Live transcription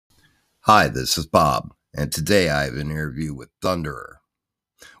Hi, this is Bob, and today I have an interview with Thunderor.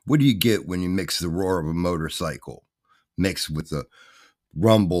 What do you get when you mix the roar of a motorcycle, mixed with the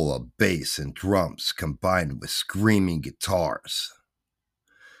rumble of bass and drums combined with screaming guitars?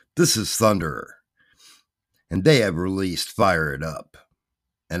 This is Thunderor, and they have released Fire It Up,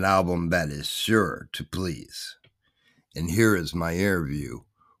 an album that is sure to please. And here is my interview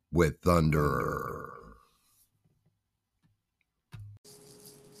with Thunderor.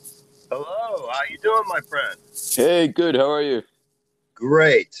 Hello, how you doing, my friend? Hey, good. How are you?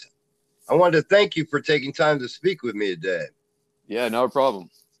 Great. I wanted to thank you for taking time to speak with me today. Yeah, no problem.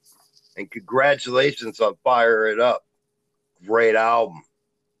 And congratulations on Fire It Up. Great album.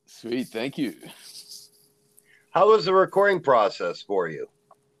 Sweet. Thank you. How was the recording process for you?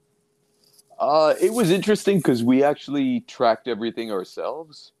 It was interesting because we actually tracked everything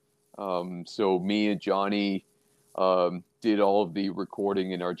ourselves. So me and Johnny did all of the recording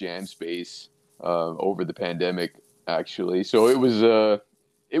in our jam space over the pandemic, actually. So it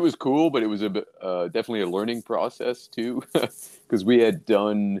was cool, but it was a bit, definitely a learning process too, because we had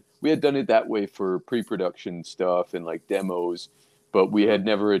done it that way for pre-production stuff and like demos, but we had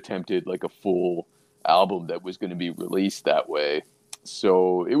never attempted like a full album that was going to be released that way.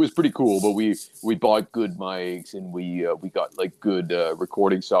 So it was pretty cool, but we bought good mics and we got like good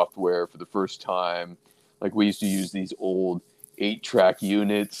recording software for the first time. Like we used to use these old 8-track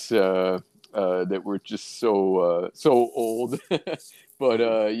units that were just so old.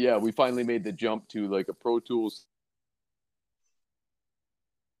 But yeah, we finally made the jump to like a Pro Tools.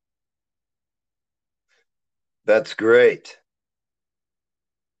 That's great.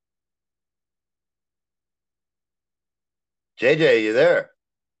 JJ, you there?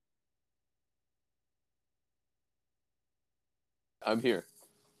 I'm here.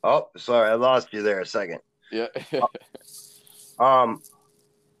 Oh, sorry, I lost you there a second. Yeah. Um,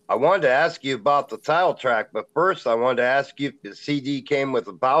 I wanted to ask you about the title track, but first I wanted to ask you if the CD came with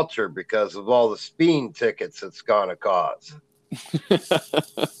a voucher because of all the speeding tickets it's gonna cause.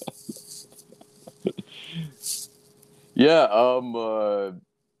 Yeah.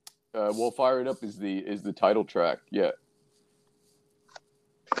 Well, Fire It Up is the title track. Yeah.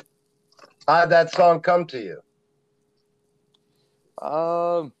 How did that song come to you?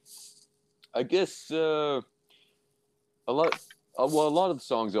 Um, I guess a lot. Well, a lot of the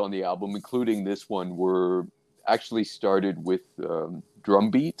songs on the album, including this one, were actually started with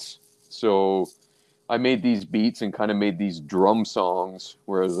drum beats. So I made these beats and kind of made these drum songs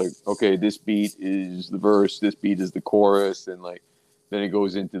where I was like, okay, this beat is the verse, this beat is the chorus, and like then it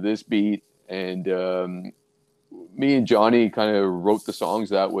goes into this beat. And me and Johnny kind of wrote the songs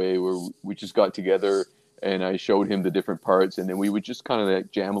that way, where we just got together and I showed him the different parts, and then we would just kind of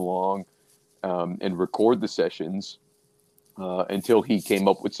like jam along and record the sessions until he came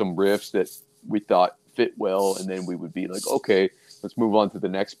up with some riffs that we thought fit well, and then we would be like, okay, let's move on to the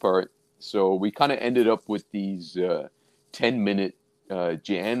next part. So we kind of ended up with these 10-minute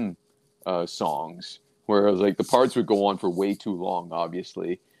jam songs where I was like the parts would go on for way too long,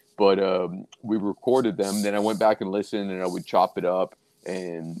 obviously, but we recorded them. Then I went back and listened, and I would chop it up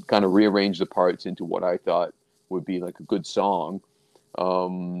and kind of rearrange the parts into what I thought would be like a good song.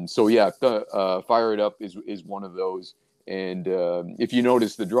 So yeah, Fire It Up is one of those. And if you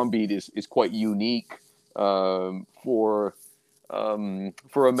notice, the drum beat is quite unique for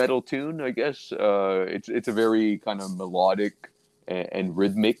a metal tune, I guess. It's a very kind of melodic and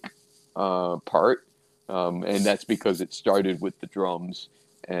rhythmic part, and that's because it started with the drums.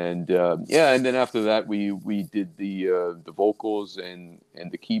 And yeah, and then after that, we did the vocals and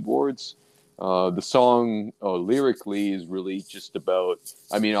the keyboards. The song lyrically is really just about.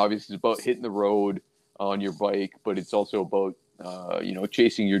 I mean, obviously, it's about hitting the road on your bike, but it's also about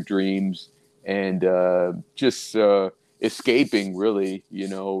chasing your dreams and just escaping, really,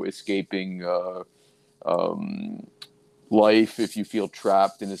 escaping um, life if you feel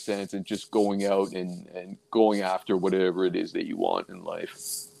trapped in a sense, and just going out and going after whatever it is that you want in life.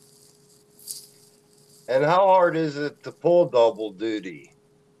 And how hard is it to pull double duty?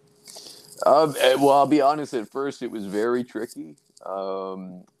 Well, I'll be honest, at first it was very tricky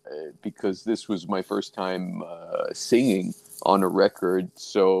because this was my first time singing on a record.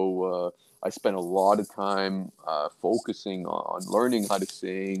 So I spent a lot of time focusing on learning how to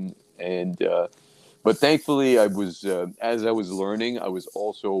sing. And but thankfully, as I was learning, I was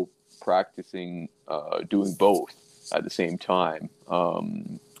also practicing doing both at the same time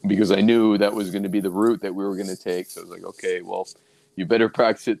because I knew that was going to be the route that we were going to take. So I was like, okay, well, you better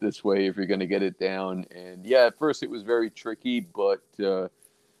practice it this way if you're going to get it down. And yeah, at first it was very tricky, but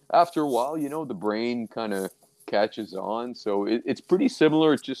after a while, the brain kind of catches on. So it's pretty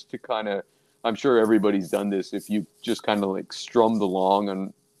similar, just to kind of, I'm sure everybody's done this. If you just kind of like strummed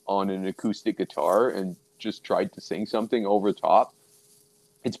along on an acoustic guitar and just tried to sing something over top,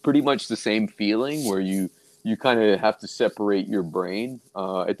 it's pretty much the same feeling where you kind of have to separate your brain.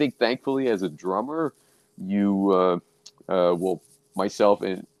 I think thankfully as a drummer, you well, myself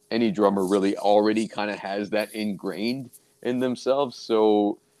and any drummer really already kind of has that ingrained in themselves.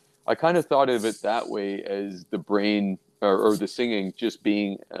 So I kind of thought of it that way, as the brain or the singing just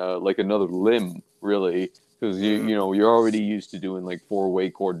being like another limb, really, because you know you're already used to doing like four-way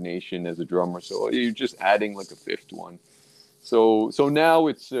coordination as a drummer, so you're just adding like a fifth one. So now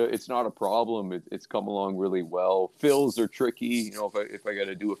it's not a problem. It's come along really well. Fills are tricky, you know. If I got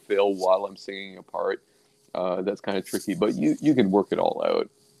to do a fill while I'm singing a part, that's kind of tricky. But you can work it all out.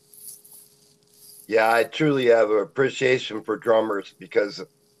 Yeah, I truly have an appreciation for drummers because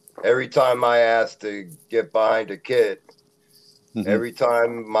every time I ask to get behind a kit, Hmm. every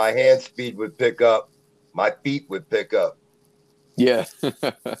time my hand speed would pick up, my feet would pick up. Yeah.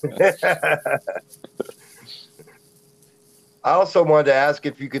 I also wanted to ask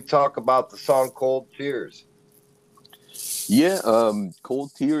if you could talk about the song Cold Tears. Yeah,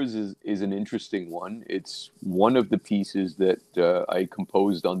 Cold Tears is an interesting one. It's one of the pieces that I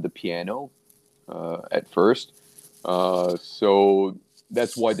composed on the piano at first. So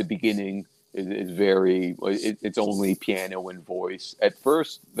that's why the beginning is very, it's only piano and voice. At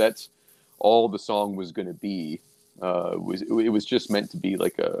first, that's all the song was going to be. It was just meant to be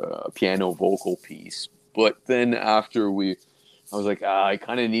like a piano vocal piece. But then I was like, I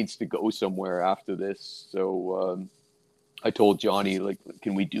kind of needs to go somewhere after this. So I told Johnny, like,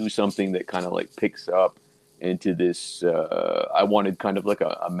 can we do something that kind of like picks up into this? I wanted kind of like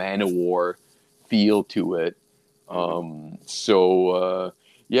a Man of War feel to it. So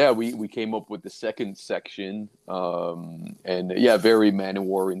yeah, we came up with the second section, and yeah, very Man of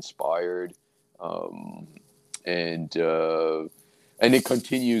War inspired, um, and uh, and it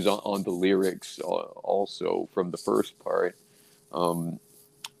continues on the lyrics also from the first part. Um,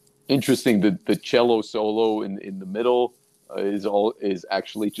 Interesting. The cello solo in the middle is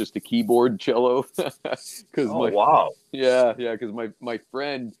actually just a keyboard cello because Oh, my wow. yeah, because my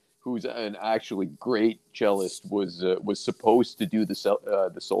friend, who's an actually great cellist, was supposed to do the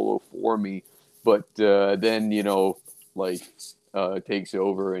solo for me, but then life takes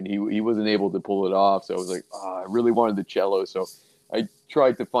over, and he wasn't able to pull it off. So I was like, I really wanted the cello, so I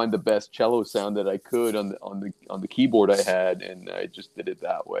tried to find the best cello sound that I could on the keyboard I had, and I just did it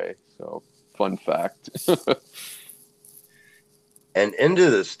that way. So fun fact. And Into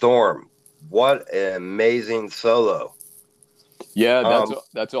the Storm. What an amazing solo. Yeah, Um,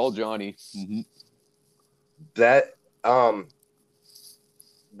 that's all Johnny. Hmm. that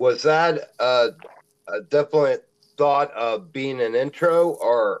was that a definite thought of being an intro,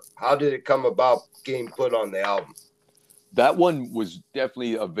 or how did it come about getting put on the album? That one was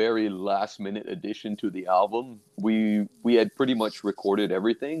definitely a very last minute addition to the album. We had pretty much recorded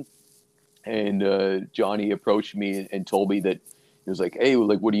everything, and Johnny approached me and told me that he was like, "Hey,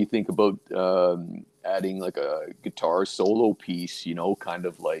 like, what do you think about adding like a guitar solo piece? You know, kind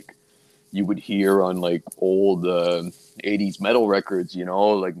of like you would hear on like old '80s metal records. You know,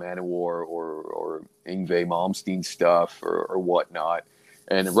 like Manowar or Yngwie Malmsteen stuff or whatnot."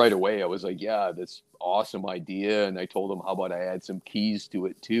 And right away, I was like, "Yeah, that's awesome idea." And I told him, "How about I add some keys to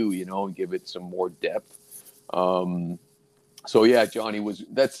it too? You know, and give it some more depth." Um, so yeah, Johnny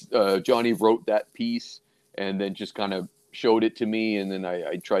wrote that piece and then just kind of showed it to me, and then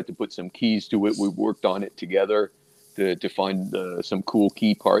I tried to put some keys to it. We worked on it together to find some cool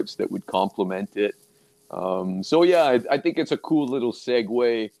key parts that would complement it. So yeah, I think it's a cool little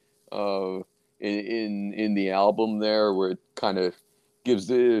segue uh, in the album there, where it kind of gives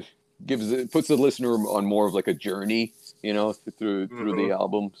the puts the listener on more of like a journey, through the Mm-hmm.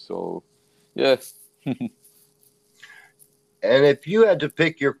 album. So yeah. And if you had to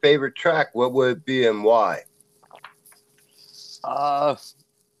pick your favorite track, what would it be and why? uh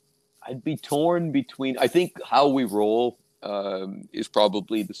I'd be torn between. I think "How We Roll" is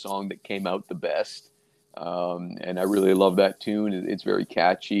probably the song that came out the best, and I really love that tune. It's very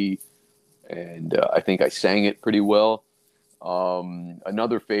catchy, and I think I sang it pretty well.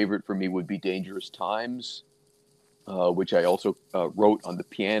 Another favorite for me would be "Dangerous Times," which I also wrote on the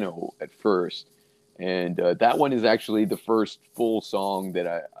piano at first, and that one is actually the first full song that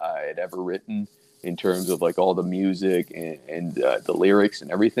I had ever written in terms of like all the music and the lyrics and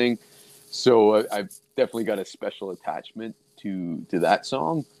everything. So I've definitely got a special attachment to that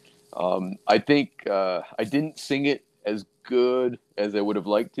song. I think I didn't sing it as good as I would have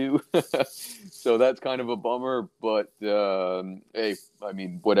liked to. So that's kind of a bummer. But hey, I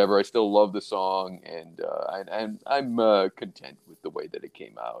mean, whatever. I still love the song, and I'm content with the way that it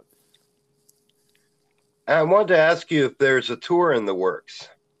came out. And I wanted to ask you if there's a tour in the works.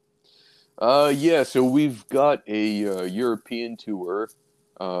 Yeah, so we've got a European tour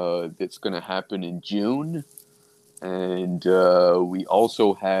that's going to happen in June, and we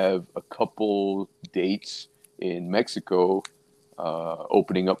also have a couple dates in Mexico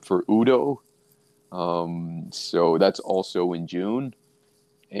opening up for Udo. So that's also in June,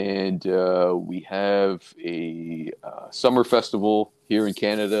 and we have a summer festival here in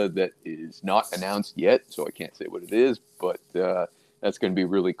Canada that is not announced yet, so I can't say what it is, but that's going to be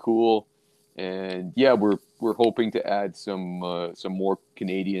really cool. And yeah, we're hoping to add some more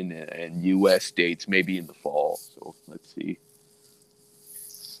Canadian and U.S. dates maybe in the fall. So let's see.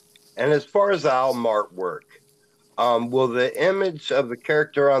 And as far as the album artwork, will the image of the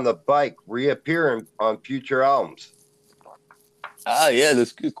character on the bike reappear on future albums? Yeah,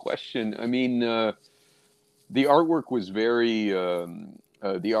 that's a good question. I mean, the artwork was very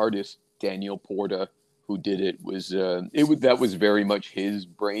the artist Daniel Porta who did it was that was very much his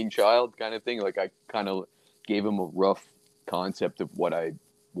brainchild kind of thing. Like I kind of gave him a rough concept of what I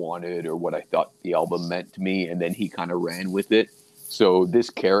wanted or what I thought the album meant to me, and then he kind of ran with it. So this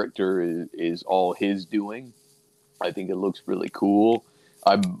character is all his doing. I think it looks really cool.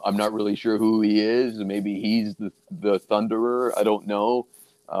 I'm not really sure who he is. Maybe he's the Thunderer. I don't know.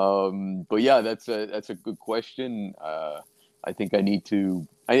 But yeah, that's a good question. I think I need to.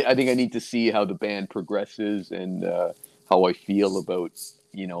 I think I need to see how the band progresses and how I feel about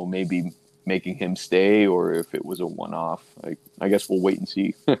maybe making him stay or if it was a one off. I guess we'll wait and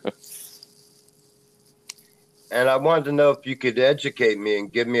see. And I wanted to know if you could educate me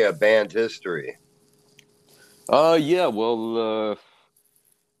and give me a band history. Yeah. Well,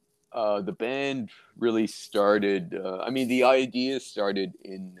 the band really started. I mean, the idea started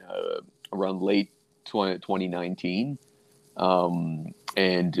in around late 2019.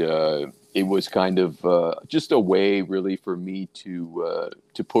 And it was kind of just a way, really, for me to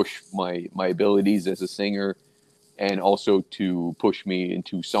push my abilities as a singer, and also to push me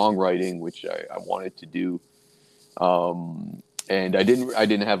into songwriting, which I wanted to do. And I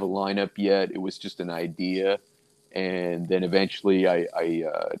didn't have a lineup yet. It was just an idea, and then eventually I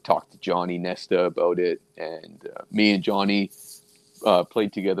talked to Johnny Nesta about it, and me and Johnny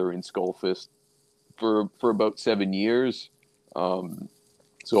played together in Skullfist for about 7 years. Um,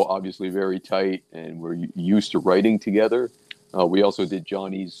 so obviously very tight, and we're used to writing together. We also did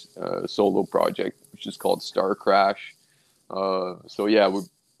Johnny's solo project, which is called Star Crash. So yeah, we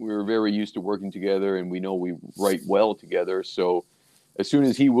were very used to working together, and we know we write well together. So as soon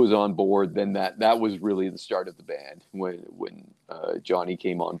as he was on board, then that was really the start of the band when Johnny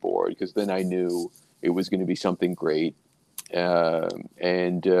came on board, because then I knew it was going to be something great.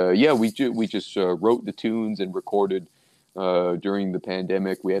 And yeah, we just wrote the tunes and recorded during the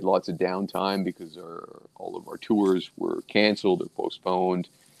pandemic. We had lots of downtime because all of our tours were canceled or postponed.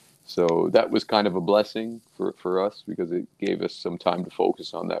 So that was kind of a blessing for us because it gave us some time to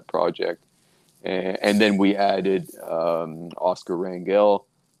focus on that project. And then we added Oscar Rangel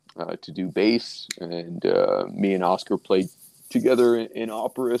to do bass, and me and Oscar played together in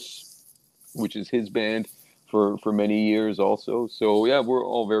Operas, which is his band, for many years also. So yeah, we're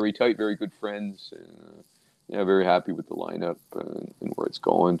all very tight, very good friends, and yeah, very happy with the lineup and where it's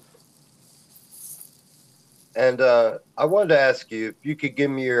going. And I wanted to ask you if you could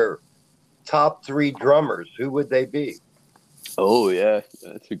give me your top three drummers, who would they be? Oh yeah,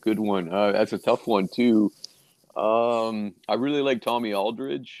 that's a good one. That's a tough one too. I really like Tommy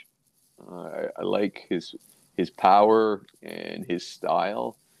Aldridge. I like his power and his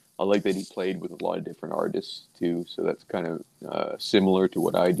style. I like that he played with a lot of different artists too, so that's kind of similar to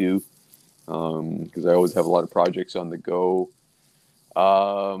what I do because I always have a lot of projects on the go.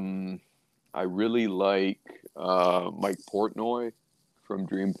 Um, I really like Mike Portnoy from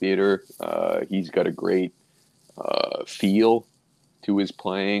Dream Theater. He's got a great feel to his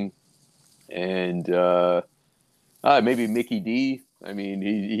playing, and maybe Mickey D. I mean,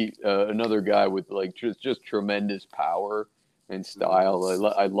 he another guy with like just tremendous power and style.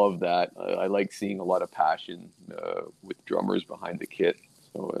 I love that. I like seeing a lot of passion with drummers behind the kit.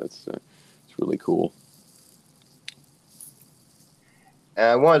 So it's really cool. And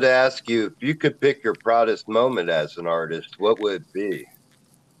I wanted to ask you if you could pick your proudest moment as an artist, what would it be?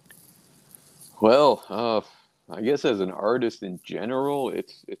 Well, I guess as an artist in general,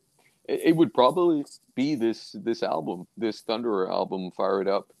 it would probably be this album, this Thunderer album, Fire It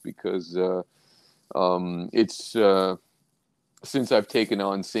Up, because It's since I've taken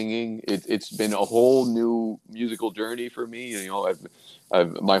on singing, it's been a whole new musical journey for me. You know,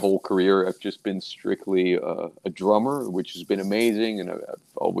 I've my whole career I've just been strictly a drummer, which has been amazing, and I've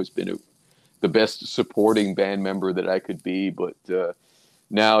always been the best supporting band member that I could be. But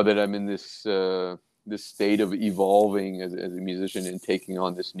now that I'm in this state of evolving as a musician and taking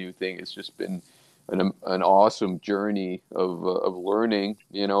on this new thing, it's just been an awesome journey of learning,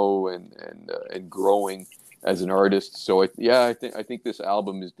 you know, and growing as an artist. So yeah, I think this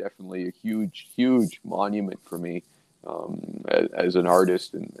album is definitely a huge monument for me, as an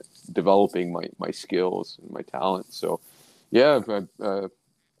artist and developing my skills and my talent. So yeah,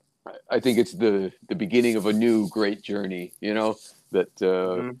 I think it's the beginning of a new great journey, you know, that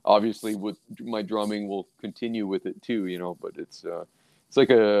Hmm. obviously with my drumming will continue with it too, you know, but it's like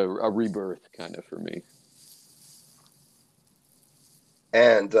a rebirth kind of for me.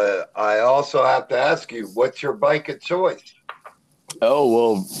 And I also have to ask you, what's your bike of choice? Oh,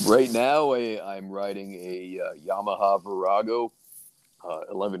 well, right now I'm riding a Yamaha Virago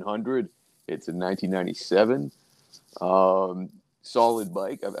 1100. It's a 1997. Um, Solid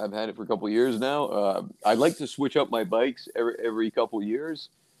bike. I've had it for a couple of years now. I like to switch up my bikes every couple of years.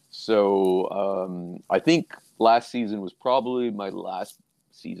 So I think last season was probably my last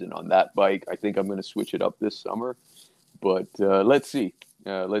season on that bike. I think I'm going to switch it up this summer, but let's see.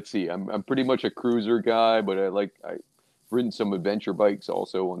 Let's see. I'm pretty much a cruiser guy, but I've ridden some adventure bikes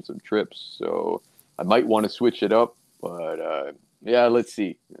also on some trips. So I might want to switch it up, but yeah, let's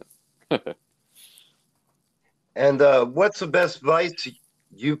see. And what's the best advice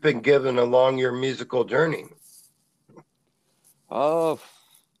you've been given along your musical journey? Uh,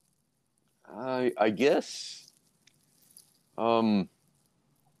 I guess um,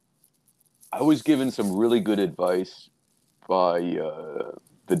 I was given some really good advice by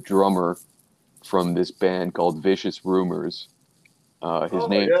the drummer from this band called Vicious Rumors. His Oh,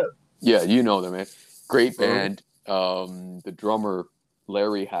 name, yeah. yeah, you know them, man. Great Mhm. band. The drummer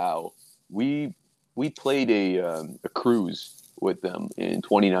Larry Howe. We we played a cruise with them in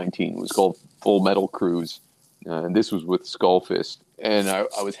 2019. It was called Full Metal Cruise, and this was with Skullfist. And I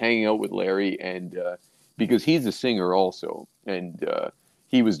was hanging out with Larry, and because he's a singer also, and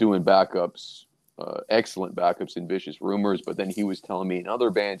he was doing backups, excellent backups in Vicious Rumors. But then he was telling me in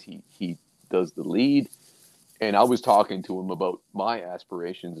other bands he does the lead, and I was talking to him about my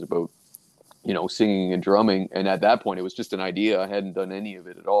aspirations about, you know, singing and drumming. And at that point, it was just an idea. I hadn't done any of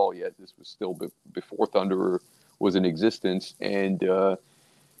it at all yet. This was still before Thunderor was in existence. And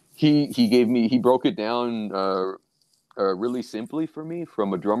he broke it down really simply for me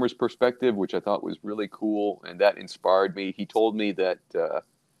from a drummer's perspective, which I thought was really cool. And that inspired me. He told me that,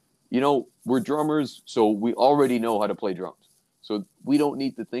 you know, we're drummers, so we already know how to play drums. So we don't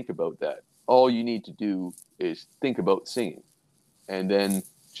need to think about that. All you need to do is think about singing and then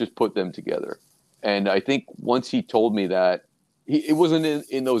just put them together. And I think once he told me that, it wasn't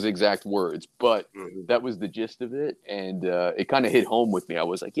in those exact words, but Mhm. that was the gist of it. And it kind of hit home with me. I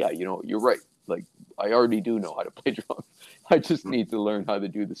was like, yeah, you know, you're right. Like, I already do know how to play drums. I just need to learn how to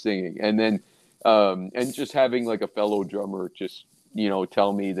do the singing. And then, and just having like a fellow drummer just, you know,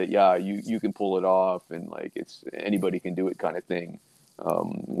 tell me that, yeah, you can pull it off and like it's anybody can do it kind of thing,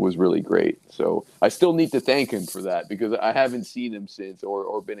 was really great. So I still need to thank him for that because I haven't seen him since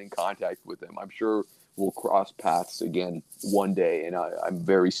or been in contact with him. I'm sure we'll cross paths again one day, and I'm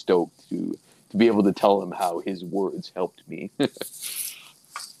very stoked to be able to tell him how his words helped me.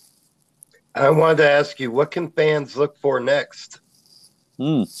 I wanted to ask you, what can fans look for next?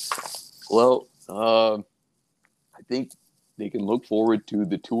 Hmm. Well, I think they can look forward to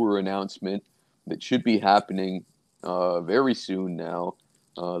the tour announcement that should be happening very soon now.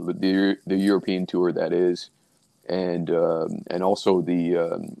 The European tour that is, and also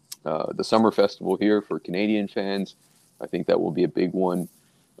the summer festival here for Canadian fans. I think that will be a big one.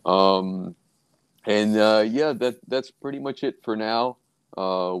 Um, and yeah, that's pretty much it for now.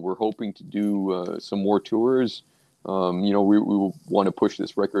 We're hoping to do some more tours. You know, we want to push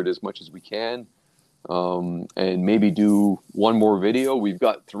this record as much as we can, and maybe do one more video. We've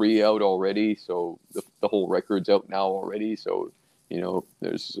got three out already, so the whole record's out now already. So you know,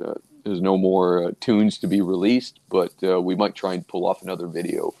 there's no more tunes to be released, but we might try and pull off another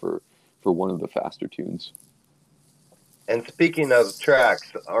video for one of the faster tunes. And speaking of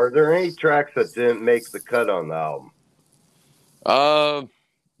tracks, are there any tracks that didn't make the cut on the album? Uh,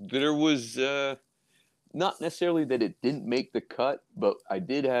 there was not necessarily that it didn't make the cut, but I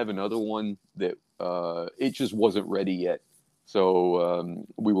did have another one that it just wasn't ready yet. So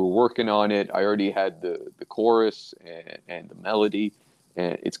we were working on it. I already had the chorus and the melody,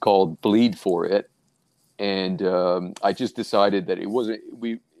 and it's called "Bleed for It." and I just decided that it wasn't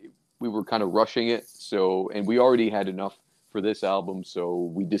we were kind of rushing it. So, and we already had enough for this album,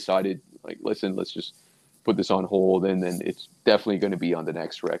 so we decided, like, listen, let's just put this on hold, and then it's definitely going to be on the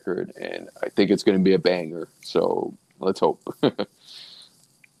next record, and I think it's going to be a banger. So let's hope.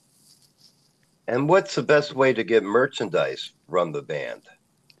 And what's the best way to get merchandise from the band?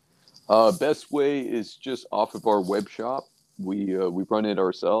 Best way is just off of our web shop. We run it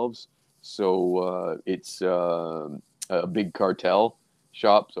ourselves, so it's a Big Cartel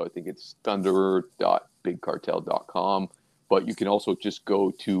shop. So I think it's thunderor.bigcartel.com. But you can also just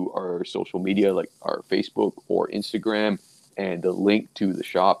go to our social media, like our Facebook or Instagram, and the link to the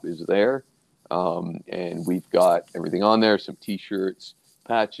shop is there. And we've got everything on there: some T-shirts,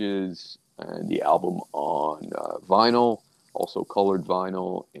 patches, and the album on vinyl, also colored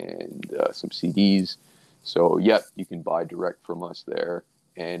vinyl, and some CDs. So yeah, you can buy direct from us there.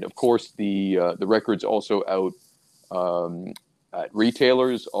 And of course, the record's also out at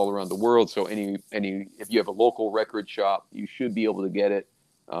retailers all around the world. So any if you have a local record shop, you should be able to get it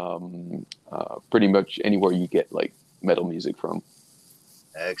pretty much anywhere you get like metal music from.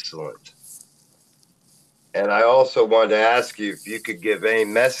 Excellent. And I also wanted to ask you if you could give any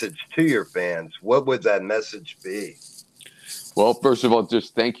message to your fans. What would that message be? Well, first of all,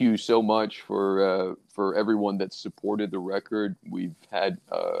 just thank you so much for everyone that's supported the record. We've had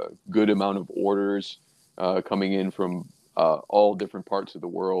a good amount of orders coming in from all different parts of the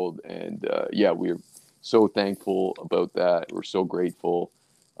world, and yeah, we're so thankful about that. We're so grateful.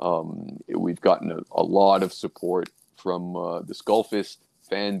 We've gotten a lot of support from the Skullfist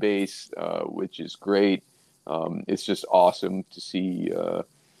fan base, which is great. It's just awesome to see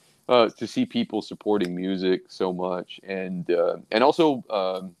people supporting music so much, and also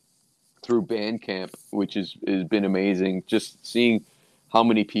through Bandcamp, which has been amazing. Just seeing how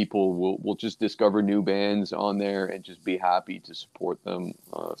many people will just discover new bands on there and just be happy to support them.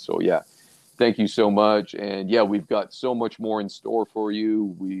 So yeah, thank you so much, and yeah, we've got so much more in store for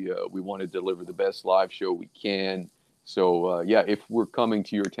you. We want to deliver the best live show we can. So yeah, if we're coming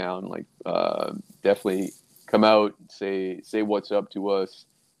to your town, like definitely come out, say what's up to us.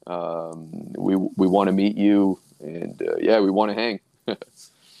 We want to meet you, and yeah, we want to hang.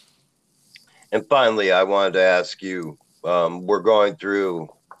 And finally, I wanted to ask you, we're going through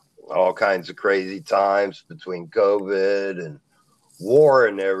all kinds of crazy times between COVID and war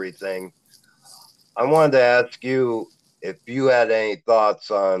and everything. I wanted to ask you if you had any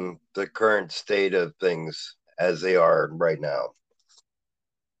thoughts on the current state of things as they are right now.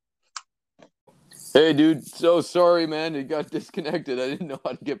 Hey, dude, so sorry, man. It got disconnected. I didn't know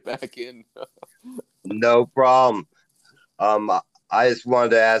how to get back in. No problem. I just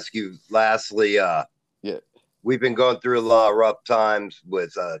wanted to ask you lastly, Yeah. we've been going through a lot of rough times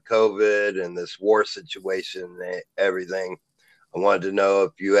with COVID and this war situation and everything. I wanted to know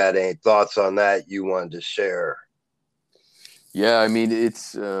if you had any thoughts on that you wanted to share. Yeah, I mean,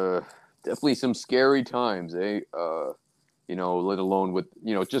 it's definitely some scary times, eh? You know, let alone with,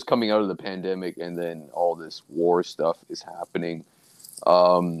 you know, just coming out of the pandemic and then all this war stuff is happening.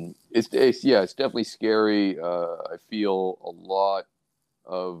 It's it's definitely scary. I feel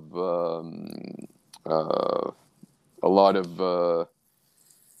of uh, a lot of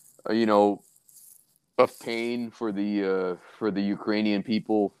you know, of pain for the Ukrainian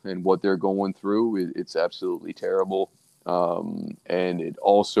people and what they're going through. It's absolutely terrible, and it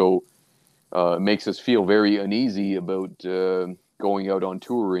also makes us feel very uneasy about going out on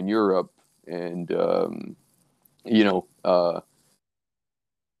tour in Europe. And you know,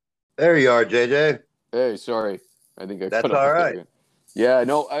 There you are, JJ. hey, sorry, I think I That's cut off all there right. again. Yeah,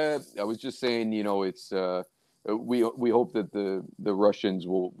 no, I was just saying, you know, it's we hope that the Russians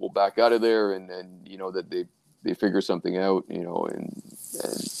will back out of there, and you know that they figure something out, you know, and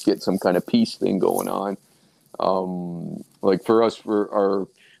get some kind of peace thing going on. Like for us, for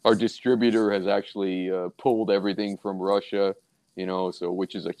our distributor has actually pulled everything from Russia, you know, so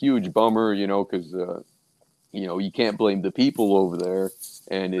which is a huge bummer, you know, because you know you can't blame the people over there,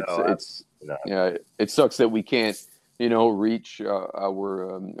 and No, it's no. yeah, it sucks that we can't, you know, reach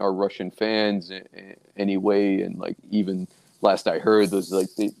our Russian fans anyway, and like even last I heard, there's like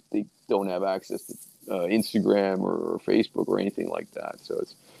they don't have access to Instagram or Facebook or anything like that, so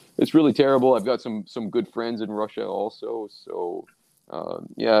it's really terrible. I've got some good friends in Russia also, so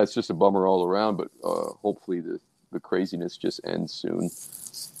yeah, it's just a bummer all around. But hopefully the craziness just ends soon.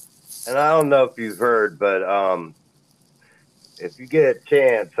 And I don't know if you've heard, but if you get a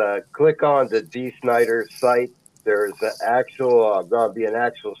chance, click on the D. Snyder's site. There's an actual, going to be an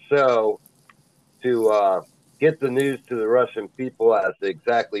actual show to get the news to the Russian people as to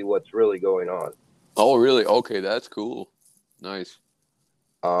exactly what's really going on. Oh, really? Okay, that's cool. Nice.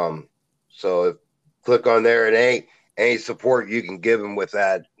 So if click on there and any support you can give him with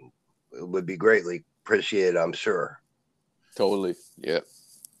that would be greatly appreciated, I'm sure. Totally. Yeah.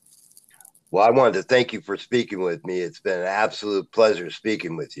 Well, I wanted to thank you for speaking with me. It's been an absolute pleasure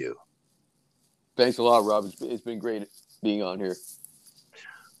speaking with you. Thanks a lot, Rob. It's been great being on here.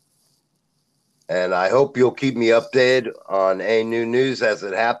 And I hope you'll keep me updated on any new news as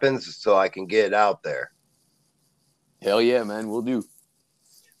it happens so I can get it out there. Hell yeah, man. We'll do.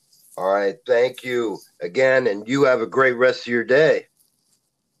 All right. Thank you again. And you have a great rest of your day.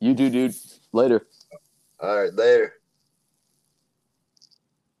 You too, dude. Later. All right. Later.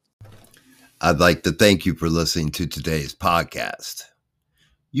 I'd like to thank you for listening to today's podcast.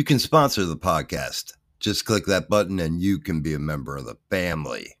 You can sponsor the podcast. Just click that button and you can be a member of the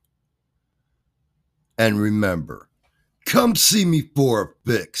family. And remember, come see me for a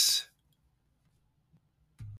fix.